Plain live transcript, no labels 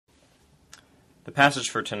The passage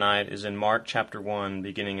for tonight is in Mark chapter 1,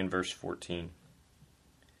 beginning in verse 14.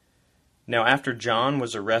 Now after John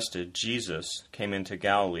was arrested, Jesus came into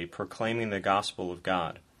Galilee, proclaiming the gospel of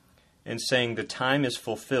God, and saying, "The time is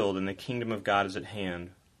fulfilled, and the kingdom of God is at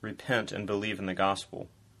hand. Repent and believe in the gospel."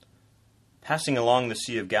 Passing along the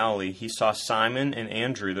Sea of Galilee, he saw Simon and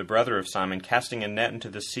Andrew, the brother of Simon, casting a net into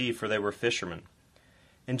the sea, for they were fishermen.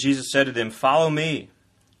 And Jesus said to them, "Follow me,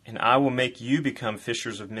 and I will make you become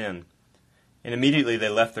fishers of men." And immediately they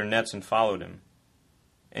left their nets and followed him.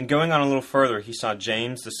 And going on a little further, he saw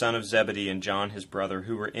James the son of Zebedee and John his brother,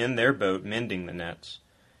 who were in their boat mending the nets.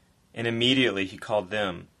 And immediately he called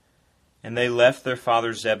them. And they left their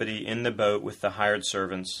father Zebedee in the boat with the hired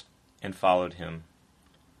servants and followed him.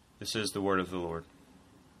 This is the word of the Lord.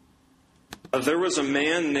 There was a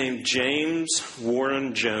man named James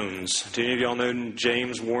Warren Jones. Do any of y'all know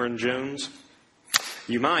James Warren Jones?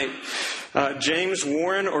 You might. James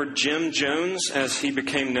Warren, or Jim Jones, as he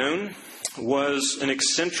became known, was an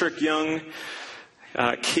eccentric young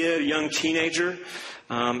kid, young teenager.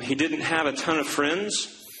 He didn't have a ton of friends.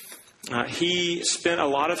 He spent a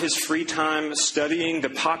lot of his free time studying the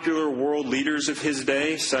popular world leaders of his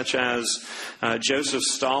day, such as Joseph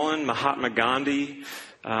Stalin, Mahatma Gandhi,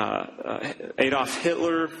 Adolf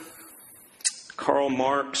Hitler, Karl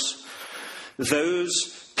Marx.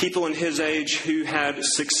 Those people in his age who had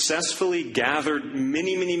successfully gathered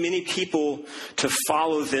many people to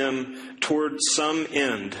follow them toward some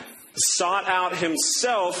end, sought out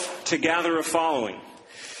himself to gather a following.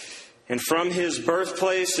 And from his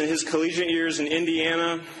birthplace and his collegiate years in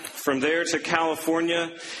Indiana, from there to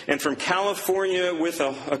California, and from California with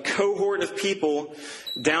a cohort of people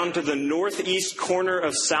down to the northeast corner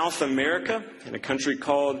of South America in a country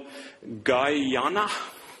called Guyana,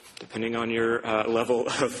 depending on your level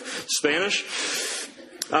of Spanish.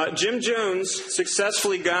 Jim Jones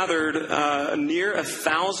successfully gathered near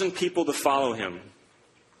 1,000 people to follow him.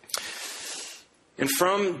 And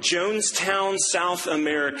from Jonestown, South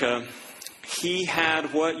America, he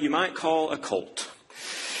had what you might call a cult.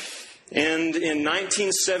 And in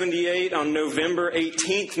 1978, on November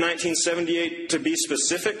 18th, 1978 to be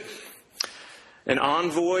specific, an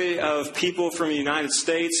envoy of people from the United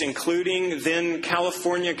States, including then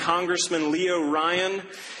California Congressman Leo Ryan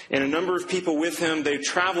and a number of people with him, they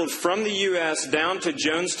traveled from the U.S. down to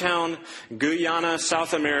Jonestown, Guyana,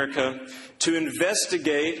 South America, to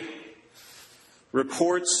investigate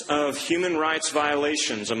reports of human rights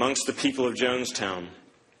violations amongst the people of Jonestown.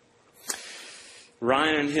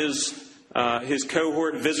 Ryan and his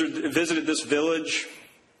cohort visited this village.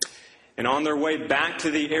 And on their way back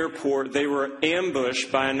to the airport, they were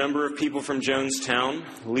ambushed by a number of people from Jonestown.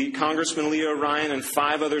 Congressman Leo Ryan and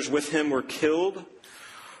 5 others with him were killed.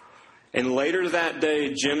 And later that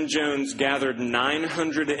day, Jim Jones gathered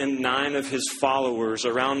 909 of his followers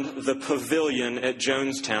around the pavilion at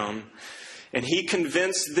Jonestown. And he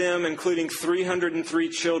convinced them, including 303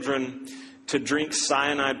 children, to drink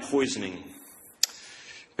cyanide poisoning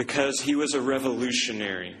because he was a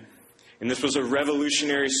revolutionary. And this was a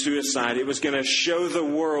revolutionary suicide. It was going to show the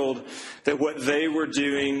world that what they were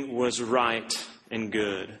doing was right and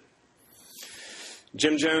good.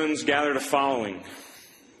 Jim Jones gathered a following,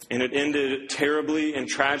 and it ended terribly and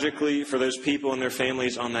tragically for those people and their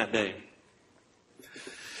families on that day.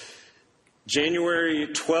 January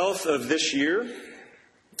 12th of this year,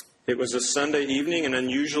 it was a Sunday evening, an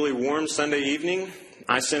unusually warm Sunday evening.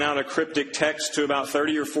 I sent out a cryptic text to about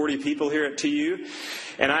 30 or 40 people here at TU,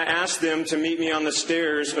 and I asked them to meet me on the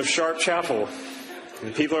stairs of Sharp Chapel.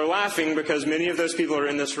 And people are laughing because many of those people are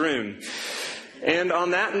in this room. And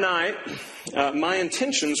on that night, my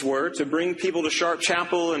intentions were to bring people to Sharp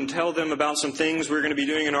Chapel and tell them about some things we were going to be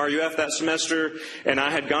doing in RUF that semester. And I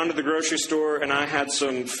had gone to the grocery store and I had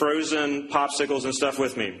some frozen popsicles and stuff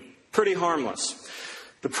with me. Pretty harmless.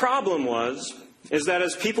 The problem is that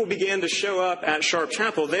as people began to show up at Sharp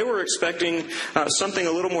Chapel, they were expecting something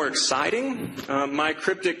a little more exciting. My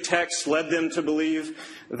cryptic text led them to believe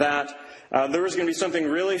that there was going to be something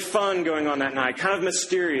really fun going on that night, kind of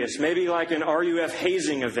mysterious, maybe like an RUF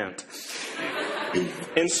hazing event.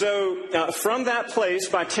 And so from that place,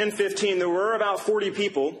 by 10:15, there were about 40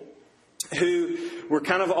 people who were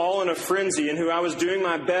kind of all in a frenzy and who I was doing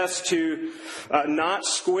my best to not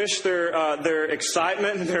squish their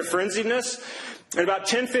excitement and their frenziedness. At about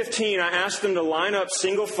 10:15, I asked them to line up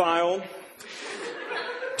single file,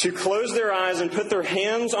 to close their eyes and put their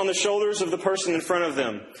hands on the shoulders of the person in front of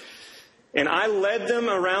them. And I led them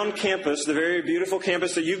around campus, the very beautiful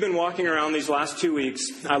campus that you've been walking around these last 2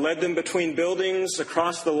 weeks. I led them between buildings,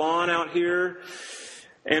 across the lawn out here,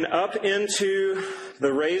 and up into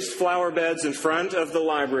the raised flower beds in front of the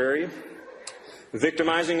library.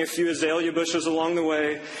 victimizing a few azalea bushes along the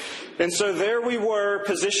way. And so there we were,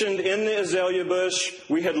 positioned in the azalea bush.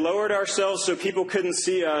 We had lowered ourselves so people couldn't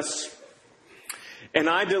see us. And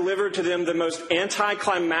I delivered to them the most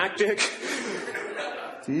anticlimactic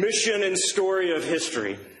mission and story of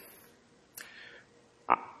history.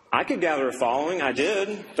 I could gather a following. I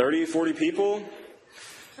did. 30, 40 people.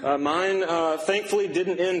 Mine, thankfully,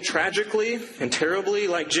 didn't end tragically and terribly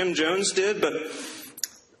like Jim Jones did, but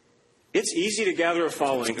it's easy to gather a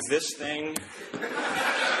following. This thing...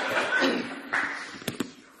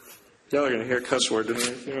 Y'all are going to hear a cuss word today.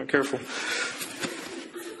 If you're not careful.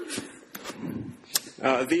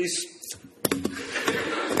 These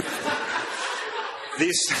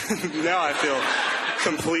now I feel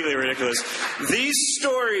completely ridiculous. These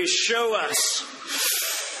stories show us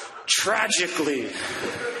tragically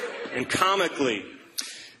and comically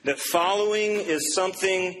that following is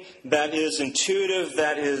something that is intuitive,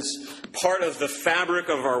 that is part of the fabric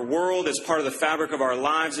of our world, it's part of the fabric of our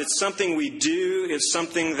lives. It's something we do, it's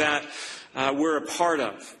something that we're a part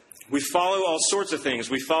of. We follow all sorts of things.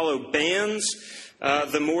 We follow bands.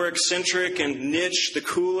 The more eccentric and niche, the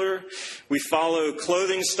cooler. We follow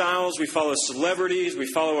clothing styles. We follow celebrities. We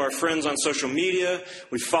follow our friends on social media.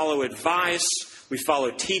 We follow advice. We follow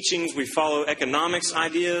teachings. We follow economics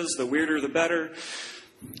ideas. The weirder, the better.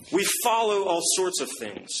 We follow all sorts of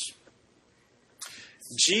things.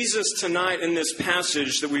 Jesus tonight in this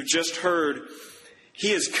passage that we've just heard,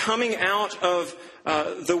 he is coming out of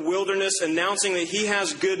the wilderness, announcing that he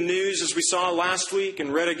has good news, as we saw last week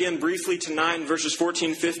and read again briefly tonight in verses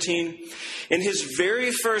 14, 15. And his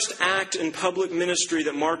very first act in public ministry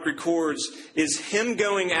that Mark records is him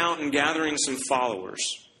going out and gathering some followers.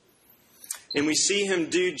 And we see him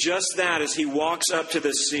do just that as he walks up to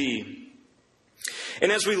the sea.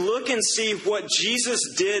 And as we look and see what Jesus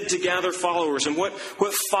did to gather followers and what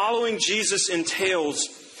following Jesus entails,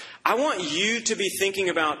 I want you to be thinking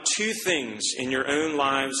about two things in your own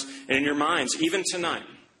lives and in your minds, even tonight.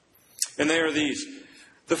 And they are these.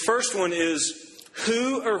 The first one is,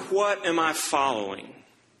 who or what am I following?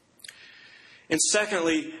 And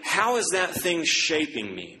secondly, how is that thing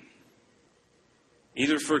shaping me?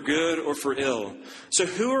 Either for good or for ill. So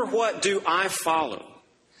who or what do I follow?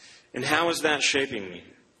 And how is that shaping me?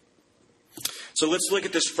 So let's look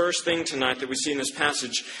at this first thing tonight that we see in this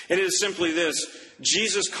passage. And it is simply this.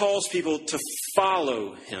 Jesus calls people to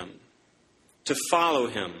follow him. To follow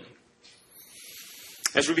him.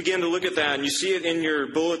 As we begin to look at that, and you see it in your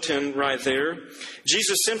bulletin right there,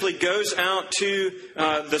 Jesus simply goes out to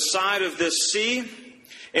the side of this sea,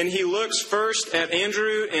 and he looks first at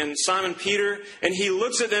Andrew and Simon Peter, and he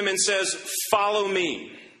looks at them and says, "Follow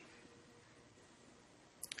me."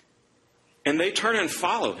 And they turn and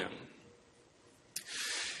follow him.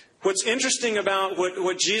 What's interesting about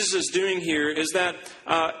what Jesus is doing here is that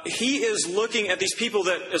he is looking at these people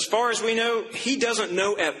that, as far as we know, he doesn't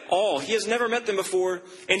know at all. He has never met them before,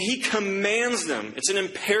 and he commands them. It's an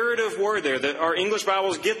imperative word there that our English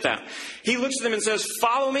Bibles get that. He looks at them and says,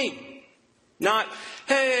 "Follow me." Not,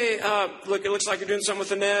 "Hey, look, it looks like you're doing something with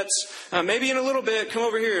the nets. Maybe in a little bit, come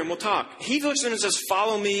over here and we'll talk." He looks at them and says,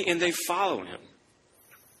 "Follow me," and they follow him.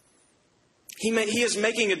 He is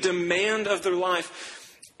making a demand of their life.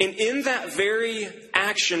 And in that very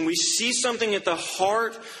action, we see something at the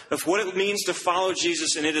heart of what it means to follow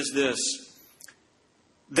Jesus, and it is this: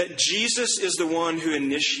 that Jesus is the one who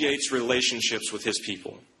initiates relationships with his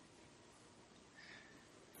people.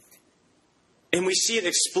 And we see it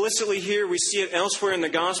explicitly here. We see it elsewhere in the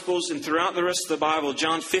Gospels and throughout the rest of the Bible.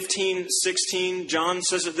 John 15:16, John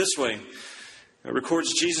says it this way. It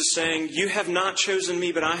records Jesus saying, "You have not chosen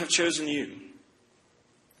me, but I have chosen you."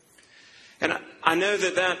 And I know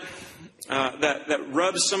that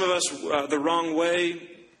rubs some of us the wrong way.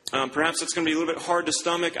 Perhaps it's going to be a little bit hard to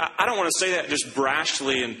stomach. I don't want to say that just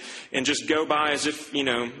brashly and just go by as if,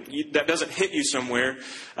 that doesn't hit you somewhere.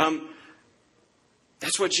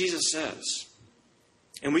 That's what Jesus says.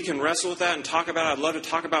 And we can wrestle with that and talk about it. I'd love to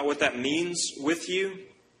talk about what that means with you.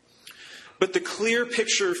 But the clear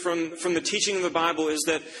picture from the teaching of the Bible is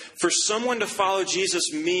that for someone to follow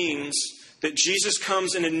Jesus means that Jesus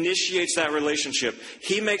comes and initiates that relationship.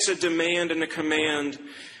 He makes a demand and a command,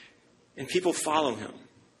 and people follow him.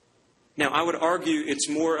 Now, I would argue it's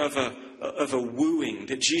more of a wooing,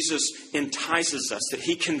 that Jesus entices us, that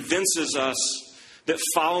he convinces us that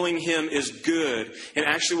following him is good and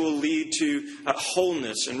actually will lead to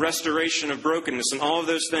wholeness and restoration of brokenness and all of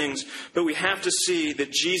those things. But we have to see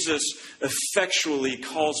that Jesus effectually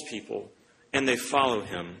calls people, and they follow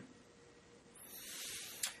him.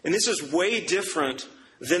 And this is way different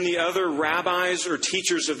than the other rabbis or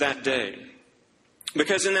teachers of that day.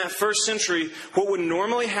 Because in that first century, what would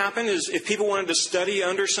normally happen is if people wanted to study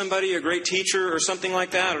under somebody, a great teacher or something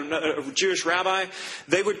like that, or a Jewish rabbi,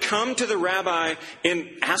 they would come to the rabbi and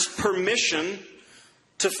ask permission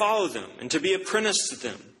to follow them and to be apprenticed to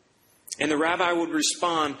them. And the rabbi would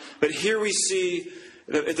respond. But here we see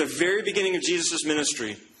at the very beginning of Jesus'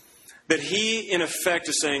 ministry that he, in effect,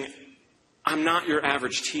 is saying, I'm not your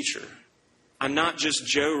average teacher. I'm not just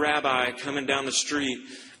Joe Rabbi coming down the street.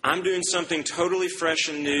 I'm doing something totally fresh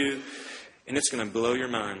and new, and it's going to blow your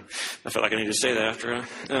mind. I felt like I needed to say that after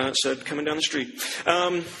I said coming down the street.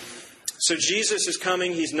 So Jesus is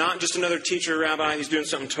coming. He's not just another teacher or rabbi. He's doing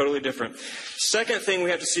something totally different. Second thing we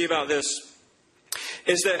have to see about this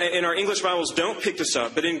is that in our English Bibles don't pick this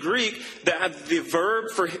up, but in Greek, the verb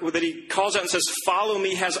that he calls out and says, follow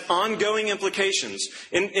me, has ongoing implications.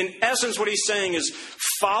 In essence, what he's saying is,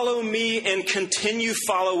 follow me and continue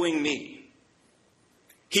following me.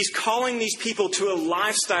 He's calling these people to a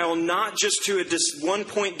lifestyle, not just to a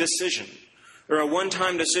one-point decision or a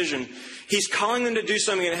one-time decision. He's calling them to do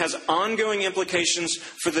something that has ongoing implications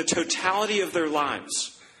for the totality of their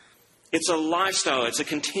lives. It's a lifestyle. It's a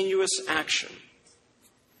continuous action.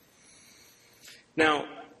 Now,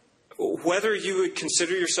 whether you would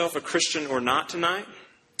consider yourself a Christian or not tonight,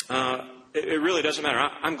 it really doesn't matter.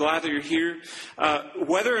 I'm glad that you're here.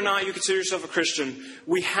 Whether or not you consider yourself a Christian,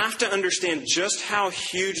 we have to understand just how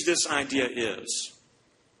huge this idea is.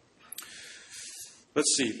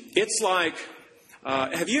 Let's see. It's like,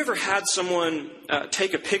 have you ever had someone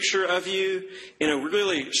take a picture of you in a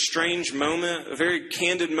really strange moment, a very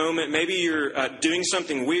candid moment? Maybe you're doing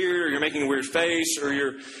something weird, or you're making a weird face, or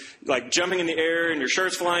you're like jumping in the air and your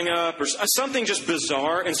shirt's flying up, or something just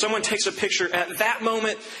bizarre, and someone takes a picture at that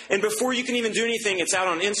moment, and before you can even do anything, it's out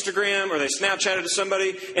on Instagram, or they Snapchatted to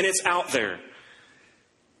somebody, and it's out there.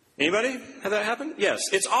 Anybody have that happen? Yes.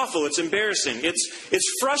 It's awful. It's embarrassing.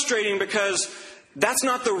 It's frustrating because that's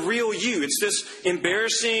not the real you. It's this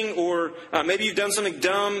embarrassing, or maybe you've done something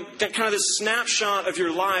dumb, kind of this snapshot of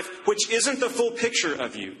your life, which isn't the full picture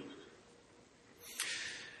of you.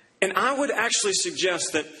 And I would actually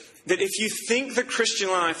suggest that if you think the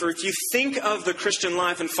Christian life, or if you think of the Christian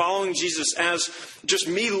life and following Jesus as just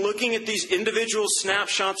me looking at these individual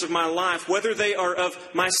snapshots of my life, whether they are of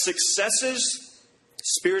my successes,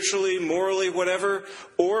 spiritually, morally, whatever,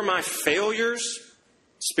 or my failures,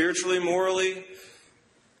 spiritually, morally,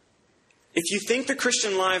 if you think the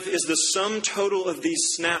Christian life is the sum total of these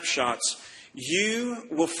snapshots, you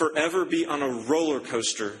will forever be on a roller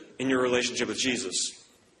coaster in your relationship with Jesus.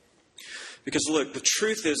 Because look, the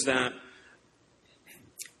truth is that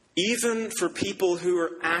even for people who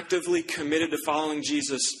are actively committed to following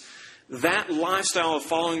Jesus, that lifestyle of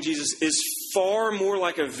following Jesus is far more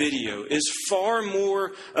like a video, is far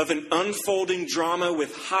more of an unfolding drama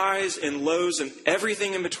with highs and lows and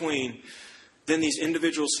everything in between than these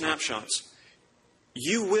individual snapshots.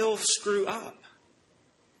 You will screw up.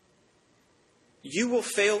 You will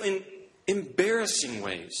fail in embarrassing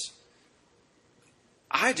ways.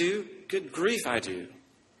 I do. Good grief, I do.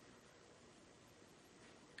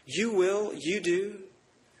 You will. You do.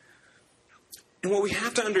 And what we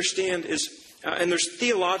have to understand is, and there's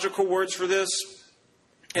theological words for this,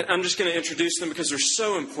 and I'm just going to introduce them because they're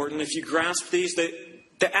so important. If you grasp these, they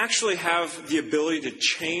actually have the ability to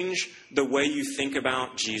change the way you think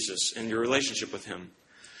about Jesus and your relationship with Him.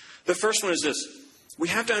 The first one is this. We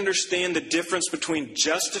have to understand the difference between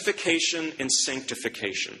justification and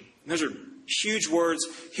sanctification. Those are huge words.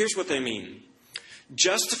 Here's what they mean.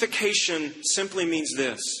 Justification simply means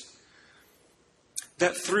this: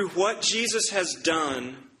 that through what Jesus has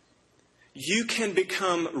done, you can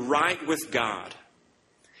become right with God.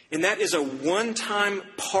 And that is a one-time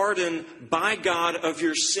pardon by God of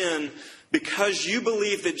your sin because you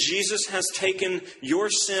believe that Jesus has taken your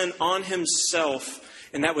sin on Himself,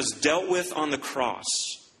 and that was dealt with on the cross.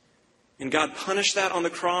 And God punished that on the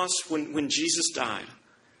cross when Jesus died.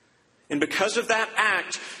 And because of that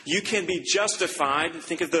act, you can be justified.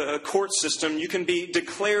 Think of the court system. You can be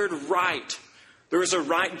declared right. There is a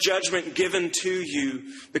right judgment given to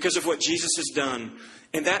you because of what Jesus has done.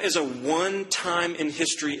 And that is a one-time in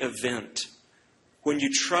history event. When you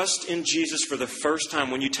trust in Jesus for the first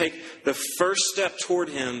time, when you take the first step toward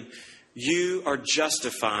Him, you are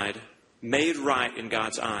justified, made right in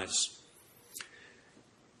God's eyes.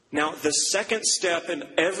 Now, the second step, and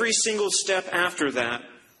every single step after that,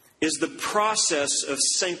 is the process of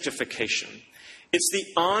sanctification. It's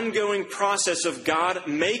the ongoing process of God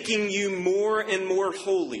making you more and more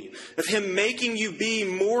holy, of Him making you be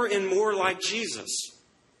more and more like Jesus.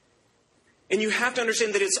 And you have to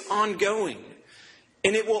understand that it's ongoing.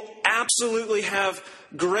 And it will absolutely have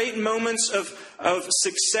great moments of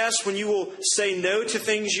success when you will say no to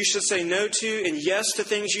things you should say no to and yes to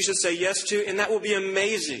things you should say yes to, and that will be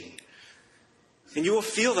amazing. And you will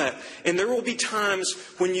feel that. And there will be times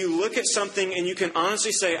when you look at something and you can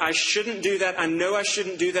honestly say, I shouldn't do that, I know I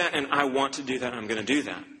shouldn't do that, and I want to do that, I'm going to do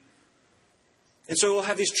that. And so we'll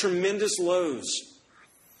have these tremendous lows.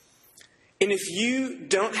 And if you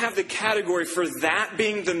don't have the category for that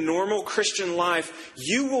being the normal Christian life,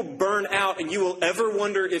 you will burn out and you will ever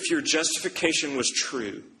wonder if your justification was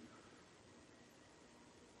true.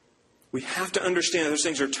 We have to understand those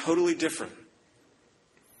things are totally different.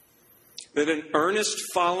 That an earnest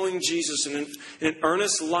following Jesus and an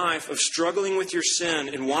earnest life of struggling with your sin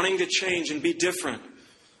and wanting to change and be different,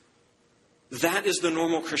 that is the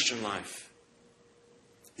normal Christian life.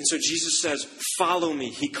 And so Jesus says, follow me.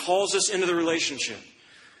 He calls us into the relationship.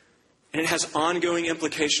 And it has ongoing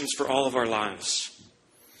implications for all of our lives.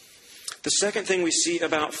 The second thing we see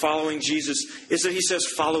about following Jesus is that he says,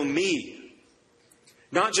 follow me.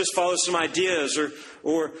 Not just follow some ideas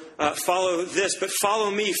or follow this, but follow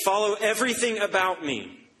me. Follow everything about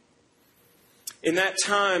me. In that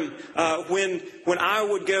time, when I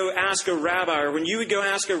would go ask a rabbi, or when you would go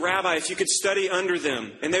ask a rabbi if you could study under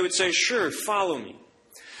them, and they would say, sure, follow me.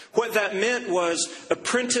 What that meant was,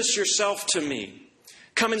 apprentice yourself to me.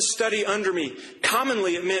 Come and study under me.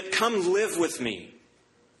 Commonly, it meant, come live with me.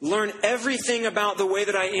 Learn everything about the way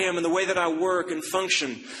that I am and the way that I work and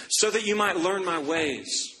function, so that you might learn my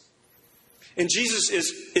ways. And Jesus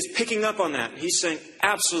is picking up on that. He's saying,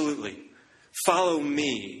 absolutely, follow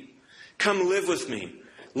me. Come live with me.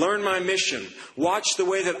 Learn my mission. Watch the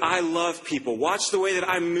way that I love people. Watch the way that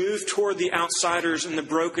I move toward the outsiders and the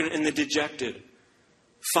broken and the dejected.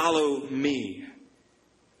 Follow me.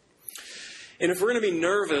 And if we're going to be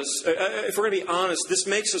nervous, if we're going to be honest, this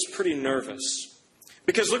makes us pretty nervous.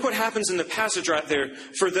 Because look what happens in the passage right there.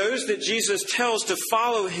 For those that Jesus tells to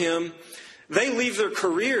follow him, they leave their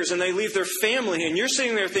careers and they leave their family. And you're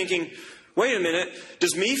sitting there thinking, wait a minute,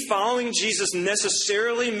 does me following Jesus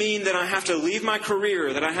necessarily mean that I have to leave my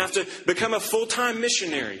career, that I have to become a full-time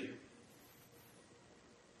missionary?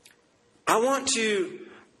 I want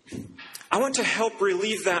to help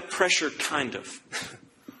relieve that pressure, kind of.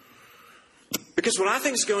 Because what I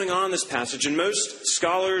think is going on in this passage, and most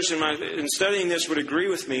scholars in studying this would agree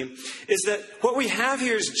with me, is that what we have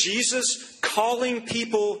here is Jesus calling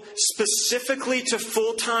people specifically to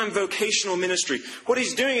full-time vocational ministry. What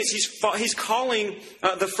he's doing is he's calling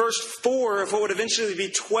the first 4 of what would eventually be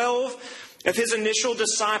 12 of his initial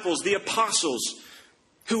disciples, the apostles,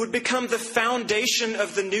 who would become the foundation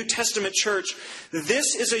of the New Testament church.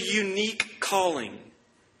 This is a unique calling.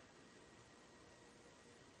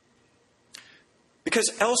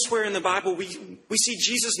 Because elsewhere in the Bible, we see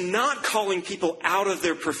Jesus not calling people out of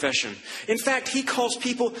their profession. In fact, he calls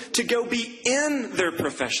people to go be in their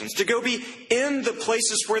professions, to go be in the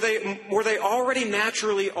places where they already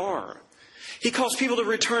naturally are. He calls people to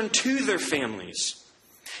return to their families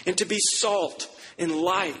and to be salt and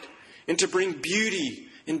light and to bring beauty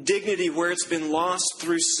and dignity where it's been lost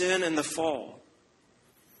through sin and the fall.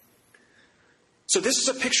 So this is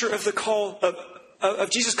a picture of the call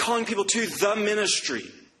of Jesus calling people to the ministry.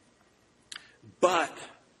 But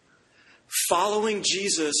following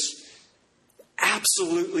Jesus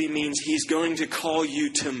absolutely means he's going to call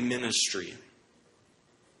you to ministry.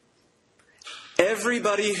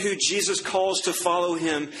 Everybody who Jesus calls to follow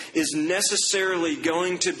him is necessarily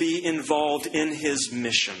going to be involved in his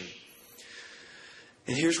mission.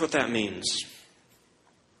 And here's what that means.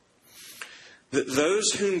 That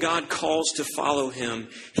those whom God calls to follow him,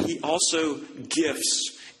 he also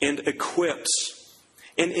gifts and equips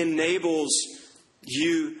and enables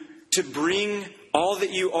you to bring all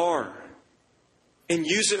that you are and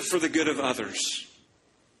use it for the good of others.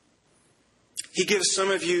 He gives some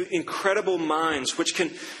of you incredible minds which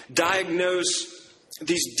can diagnose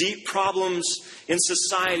these deep problems in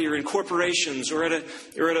society or in corporations or at a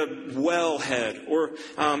wellhead or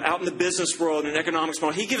out in the business world and economics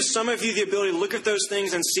model. He gives some of you the ability to look at those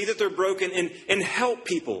things and see that they're broken and help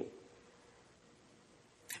people.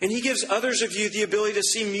 And he gives others of you the ability to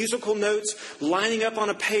see musical notes lining up on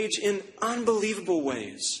a page in unbelievable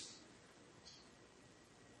ways.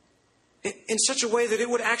 In such a way that it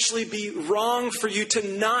would actually be wrong for you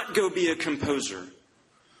to not go be a composer.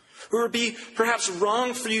 Or it would be perhaps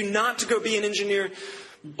wrong for you not to go be an engineer,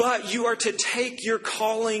 but you are to take your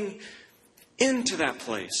calling into that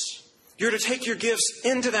place. You're to take your gifts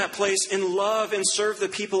into that place and love and serve the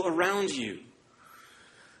people around you.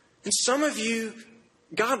 And some of you,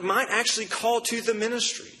 God might actually call to the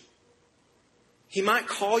ministry. He might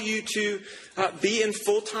call you to be in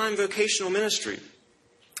full-time vocational ministry.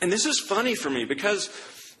 And this is funny for me because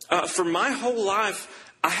for my whole life,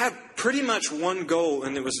 I had pretty much one goal,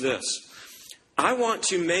 and it was this. I want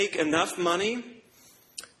to make enough money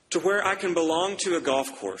to where I can belong to a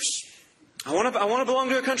golf course. I want to belong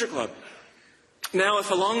to a country club. Now,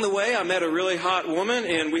 if along the way I met a really hot woman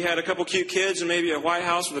and we had a couple cute kids and maybe a White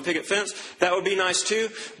House with a picket fence, that would be nice too.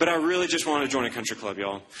 But I really just wanted to join a country club,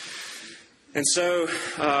 y'all. And so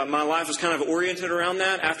my life was kind of oriented around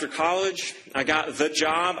that. After college, I got the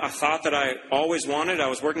job I thought that I always wanted. I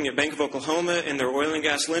was working at Bank of Oklahoma in their oil and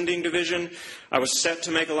gas lending division. I was set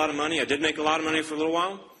to make a lot of money. I did make a lot of money for a little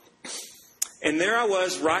while. And there I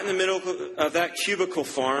was, right in the middle of that cubicle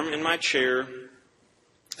farm in my chair,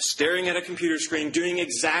 staring at a computer screen, doing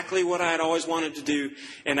exactly what I had always wanted to do,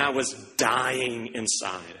 and I was dying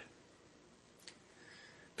inside.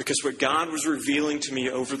 Because what God was revealing to me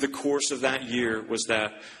over the course of that year was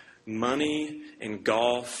that money and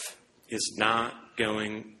golf is not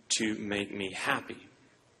going to make me happy.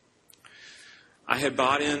 I had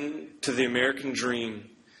bought into the American dream,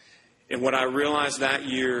 and what I realized that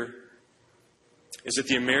year is that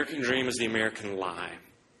the American dream is the American lie.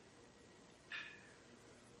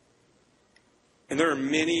 And there are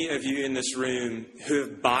many of you in this room who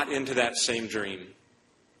have bought into that same dream.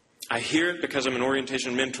 I hear it because I'm an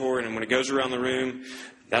orientation mentor, and when it goes around the room,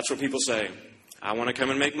 that's what people say. I want to come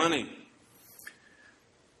and make money.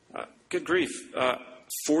 Good grief.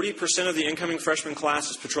 40% of the incoming freshman class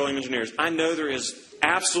is petroleum engineers. I know there is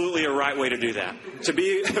absolutely a right way to do that, to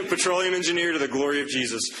be a petroleum engineer to the glory of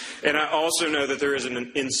Jesus. And I also know that there is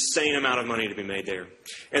an insane amount of money to be made there.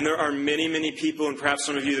 And there are many, many people, and perhaps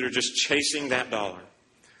some of you, that are just chasing that dollar.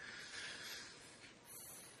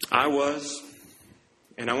 I was,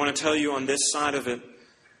 and I want to tell you on this side of it,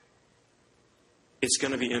 it's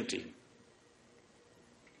going to be empty.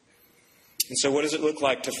 And so what does it look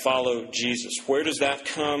like to follow Jesus? Where does that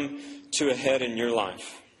come to a head in your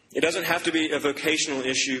life? It doesn't have to be a vocational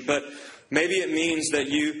issue, but maybe it means that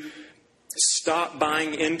you stop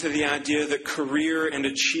buying into the idea that career and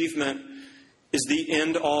achievement is the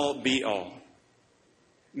end-all, be-all.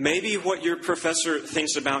 Maybe what your professor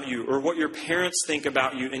thinks about you, or what your parents think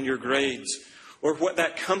about you in your grades, or what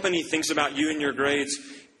that company thinks about you in your grades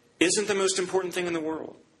isn't the most important thing in the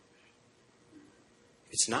world.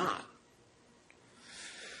 It's not.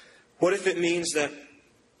 What if it means that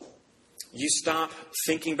you stop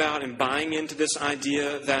thinking about and buying into this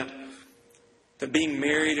idea that being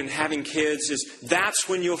married and having kids that's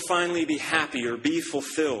when you'll finally be happy or be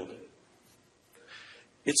fulfilled?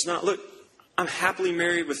 It's not. Look, I'm happily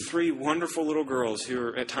married with 3 wonderful little girls who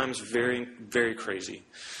are at times very, very crazy,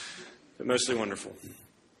 but mostly wonderful.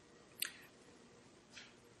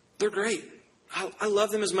 They're great. I love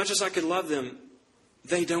them as much as I could love them.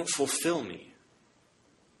 They don't fulfill me.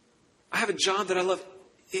 I have a job that I love.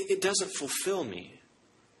 It doesn't fulfill me.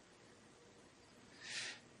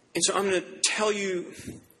 And so I'm going to tell you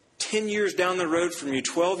 10 years down the road from you,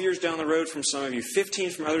 12 years down the road from some of you, 15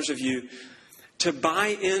 from others of you, to buy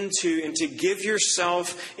into and to give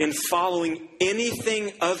yourself in following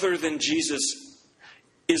anything other than Jesus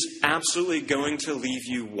is absolutely going to leave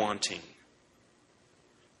you wanting.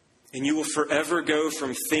 And you will forever go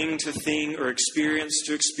from thing to thing or experience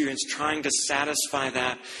to experience trying to satisfy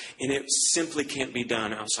that. And it simply can't be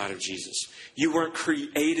done outside of Jesus. You weren't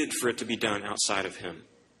created for it to be done outside of Him.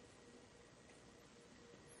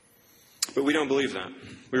 But we don't believe that.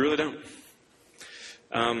 We really don't.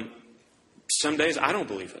 Some days I don't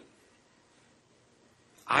believe it.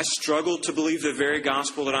 I struggle to believe the very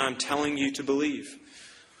gospel that I'm telling you to believe.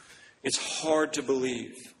 It's hard to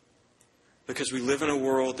believe. Because we live in a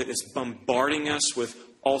world that is bombarding us with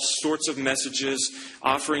all sorts of messages,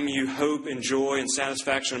 offering you hope and joy and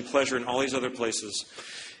satisfaction and pleasure in all these other places.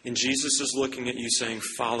 And Jesus is looking at you saying,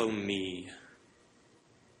 follow me.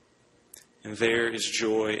 And there is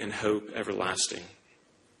joy and hope everlasting.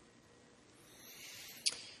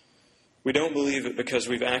 We don't believe it because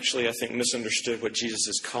we've actually, I think, misunderstood what Jesus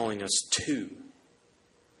is calling us to.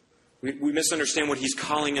 We misunderstand what He's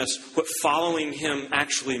calling us, what following Him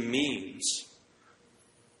actually means.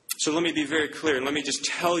 So let me be very clear, and let me just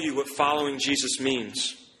tell you what following Jesus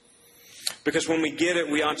means. Because when we get it,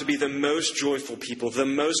 we ought to be the most joyful people, the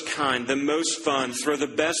most kind, the most fun, throw the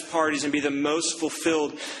best parties, and be the most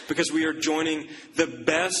fulfilled, because we are joining the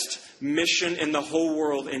best mission in the whole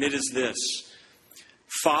world, and it is this: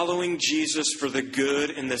 following Jesus for the good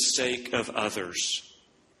and the sake of others.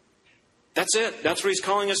 That's it. That's what He's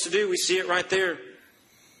calling us to do. We see it right there.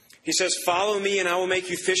 He says, follow me and I will make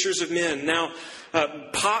you fishers of men. Now,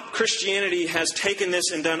 pop Christianity has taken this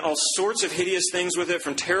and done all sorts of hideous things with it,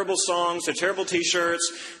 from terrible songs to terrible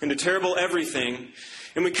t-shirts and to terrible everything.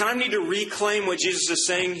 And we kind of need to reclaim what Jesus is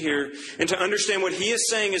saying here and to understand what he is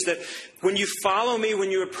saying is that when you follow me,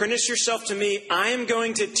 when you apprentice yourself to me, I am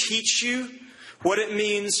going to teach you what it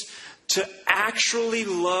means to actually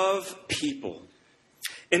love people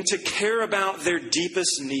and to care about their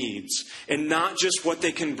deepest needs and not just what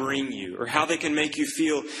they can bring you or how they can make you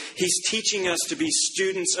feel. He's teaching us to be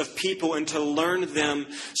students of people and to learn them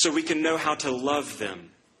so we can know how to love them.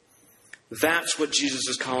 That's what Jesus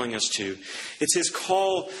is calling us to. It's his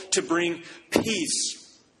call to bring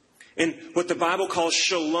peace and what the Bible calls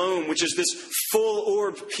shalom, which is this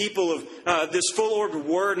full-orbed people of this full-orbed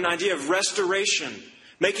word and idea of restoration,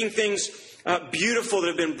 making things beautiful that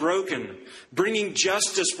have been broken, bringing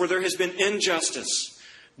justice where there has been injustice,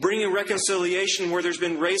 bringing reconciliation where there's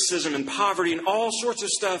been racism and poverty and all sorts of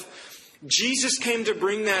stuff. Jesus came to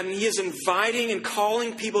bring that, and he is inviting and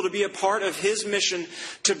calling people to be a part of his mission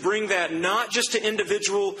to bring that not just to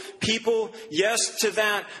individual people, yes to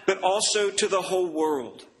that, but also to the whole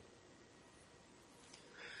world.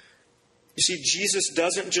 You see, Jesus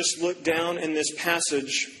doesn't just look down in this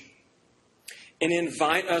passage and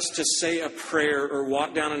invite us to say a prayer or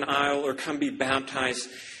walk down an aisle or come be baptized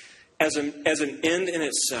as an end in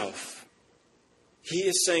itself. He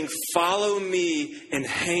is saying, follow me and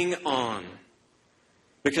hang on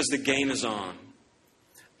because the game is on.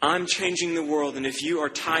 I'm changing the world, and if you are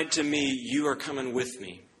tied to me, you are coming with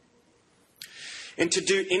me. And to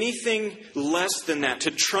do anything less than that,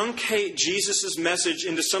 to truncate Jesus' message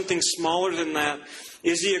into something smaller than that,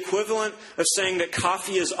 is the equivalent of saying that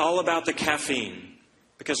coffee is all about the caffeine.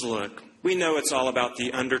 Because look, we know it's all about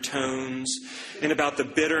the undertones and about the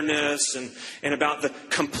bitterness and about the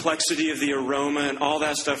complexity of the aroma and all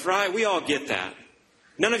that stuff, right? We all get that.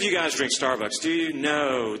 None of you guys drink Starbucks, do you?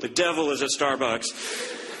 No, the devil is at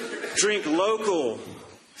Starbucks. Drink local,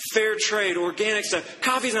 fair trade, organic stuff.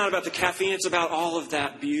 Coffee's not about the caffeine, it's about all of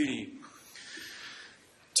that beauty.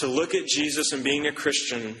 To look at Jesus and being a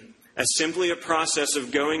Christian as simply a process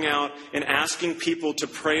of going out and asking people to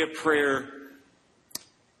pray a prayer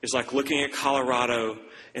is like looking at Colorado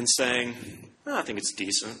and saying, oh, I think it's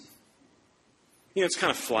decent. You know, it's kind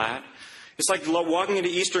of flat. It's like walking into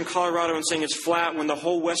eastern Colorado and saying it's flat when the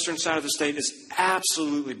whole western side of the state is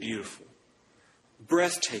absolutely beautiful,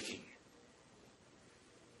 breathtaking.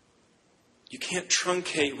 You can't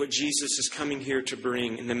truncate what Jesus is coming here to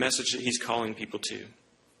bring in the message that he's calling people to.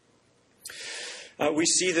 We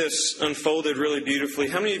see this unfolded really beautifully.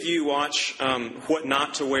 How many of you watch What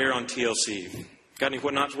Not to Wear on TLC? Got any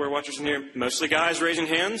What Not to Wear watchers in here? Mostly guys raising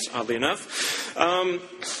hands, oddly enough.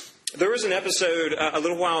 There was an episode a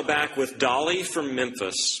little while back with Dolly from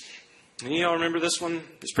Memphis. Any of y'all remember this one?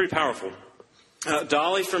 It's pretty powerful.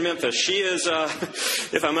 Dolly from Memphis. She is,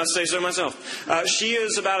 if I must say so myself, she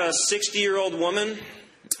is about a 60-year-old woman.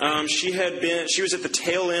 She was at the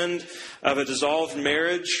tail end of a dissolved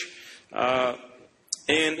marriage.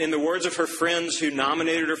 And in the words of her friends who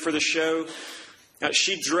nominated her for the show,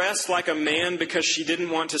 she dressed like a man because she didn't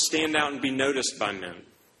want to stand out and be noticed by men.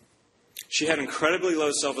 She had incredibly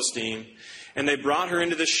low self-esteem. And they brought her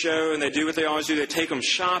into the show, and they do what they always do. They take them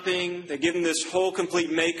shopping. They give them this whole complete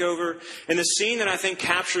makeover. And the scene that I think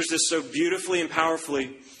captures this so beautifully and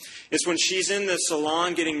powerfully is when she's in the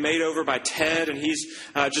salon getting made over by Ted, and he's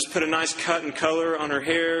just put a nice cut and color on her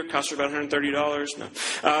hair. Cost her about $130. No,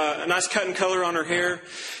 a nice cut and color on her hair,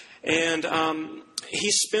 and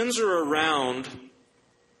he spins her around.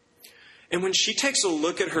 And when she takes a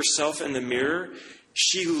look at herself in the mirror,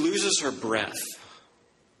 she loses her breath.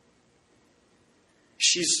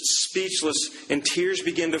 She's speechless, and tears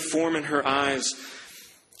begin to form in her eyes.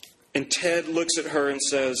 And Ted looks at her and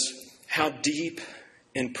says, "How deep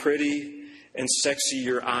and pretty and sexy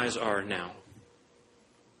your eyes are now."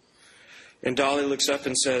 And Dolly looks up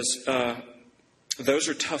and says, "Those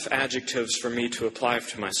are tough adjectives for me to apply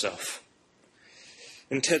to myself."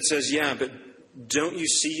 And Ted says, "Yeah, but don't you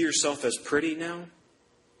see yourself as pretty now?"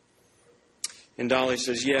 And Dolly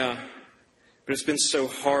says, "Yeah, but it's been so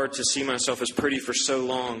hard to see myself as pretty for so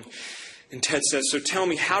long." And Ted says, "So tell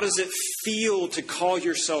me, how does it feel to call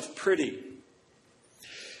yourself pretty?"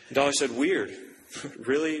 And Dolly said, "Weird.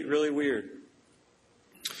 Really, really weird.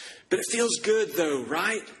 But it feels good though,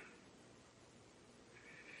 right?"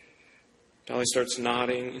 Dolly starts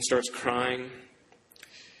nodding and starts crying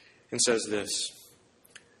and says this,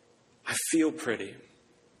 "I feel pretty.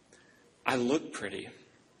 I look pretty.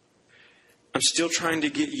 I'm still trying to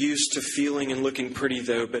get used to feeling and looking pretty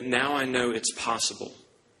though, but now I know it's possible."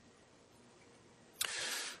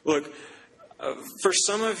 Look, for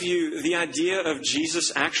some of you, the idea of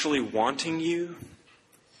Jesus actually wanting you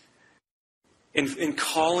and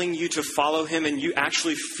calling you to follow Him, and you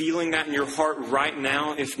actually feeling that in your heart right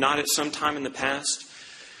now, if not at some time in the past,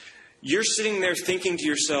 you're sitting there thinking to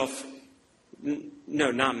yourself,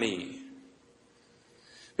 no, not me.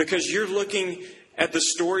 Because you're looking at the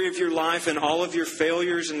story of your life and all of your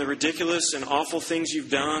failures and the ridiculous and awful things you've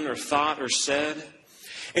done or thought or said,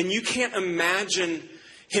 and you can't imagine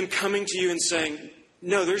Him coming to you and saying,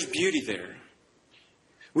 no, there's beauty there.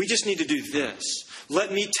 We just need to do this.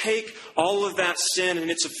 Let me take all of that sin and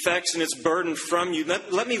its effects and its burden from you.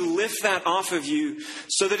 Let me lift that off of you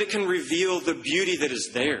so that it can reveal the beauty that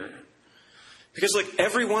is there. Because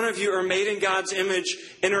every one of you are made in God's image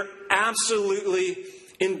and are absolutely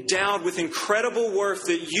endowed with incredible worth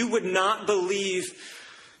that you would not believe,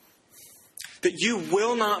 that you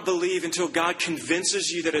will not believe until God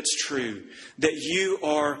convinces you that it's true, that you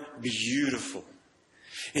are beautiful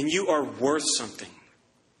and you are worth something.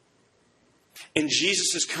 And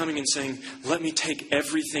Jesus is coming and saying, let me take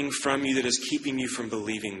everything from you that is keeping you from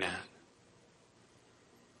believing that.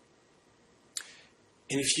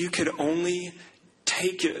 And if you could only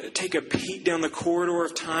take a peek down the corridor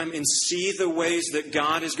of time and see the ways that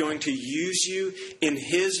God is going to use you in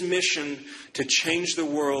His mission to change the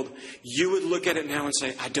world, you would look at it now and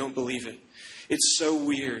say, I don't believe it. It's so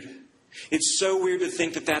weird. It's so weird to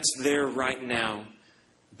think that that's there right now,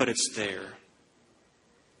 but it's there.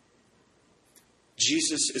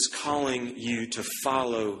 Jesus is calling you to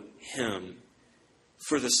follow Him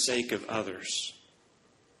for the sake of others.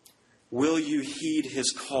 Will you heed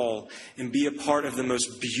His call and be a part of the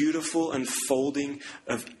most beautiful unfolding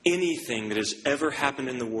of anything that has ever happened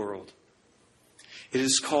in the world? It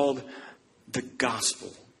is called the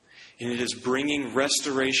gospel, and it is bringing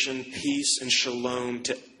restoration, peace, and shalom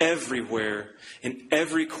to everywhere, in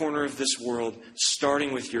every corner of this world,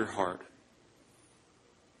 starting with your heart.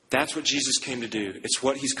 That's what Jesus came to do. It's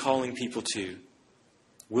what He's calling people to.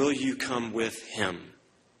 Will you come with Him?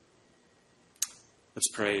 Let's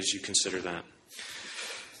pray as you consider that.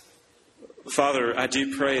 Father, I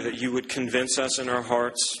do pray that you would convince us in our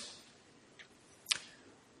hearts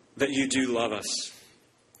that you do love us.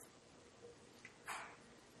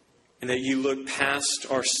 And that you look past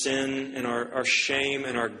our sin and our shame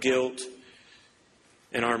and our guilt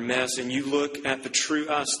and our mess, and you look at the true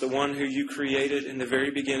us, the one who you created in the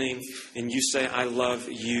very beginning, and you say, I love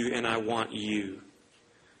you and I want you.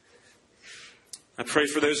 I pray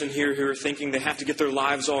for those in here who are thinking they have to get their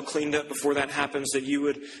lives all cleaned up before that happens, that you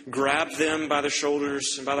would grab them by the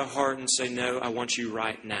shoulders and by the heart and say, no, I want you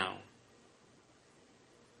right now.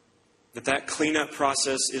 That cleanup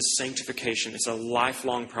process is sanctification. It's a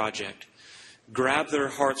lifelong project. Grab their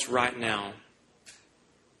hearts right now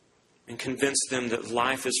and convince them that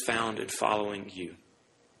life is found in following you.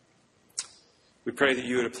 We pray that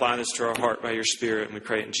you would apply this to our heart by your Spirit, and we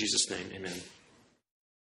pray it in Jesus' name. Amen.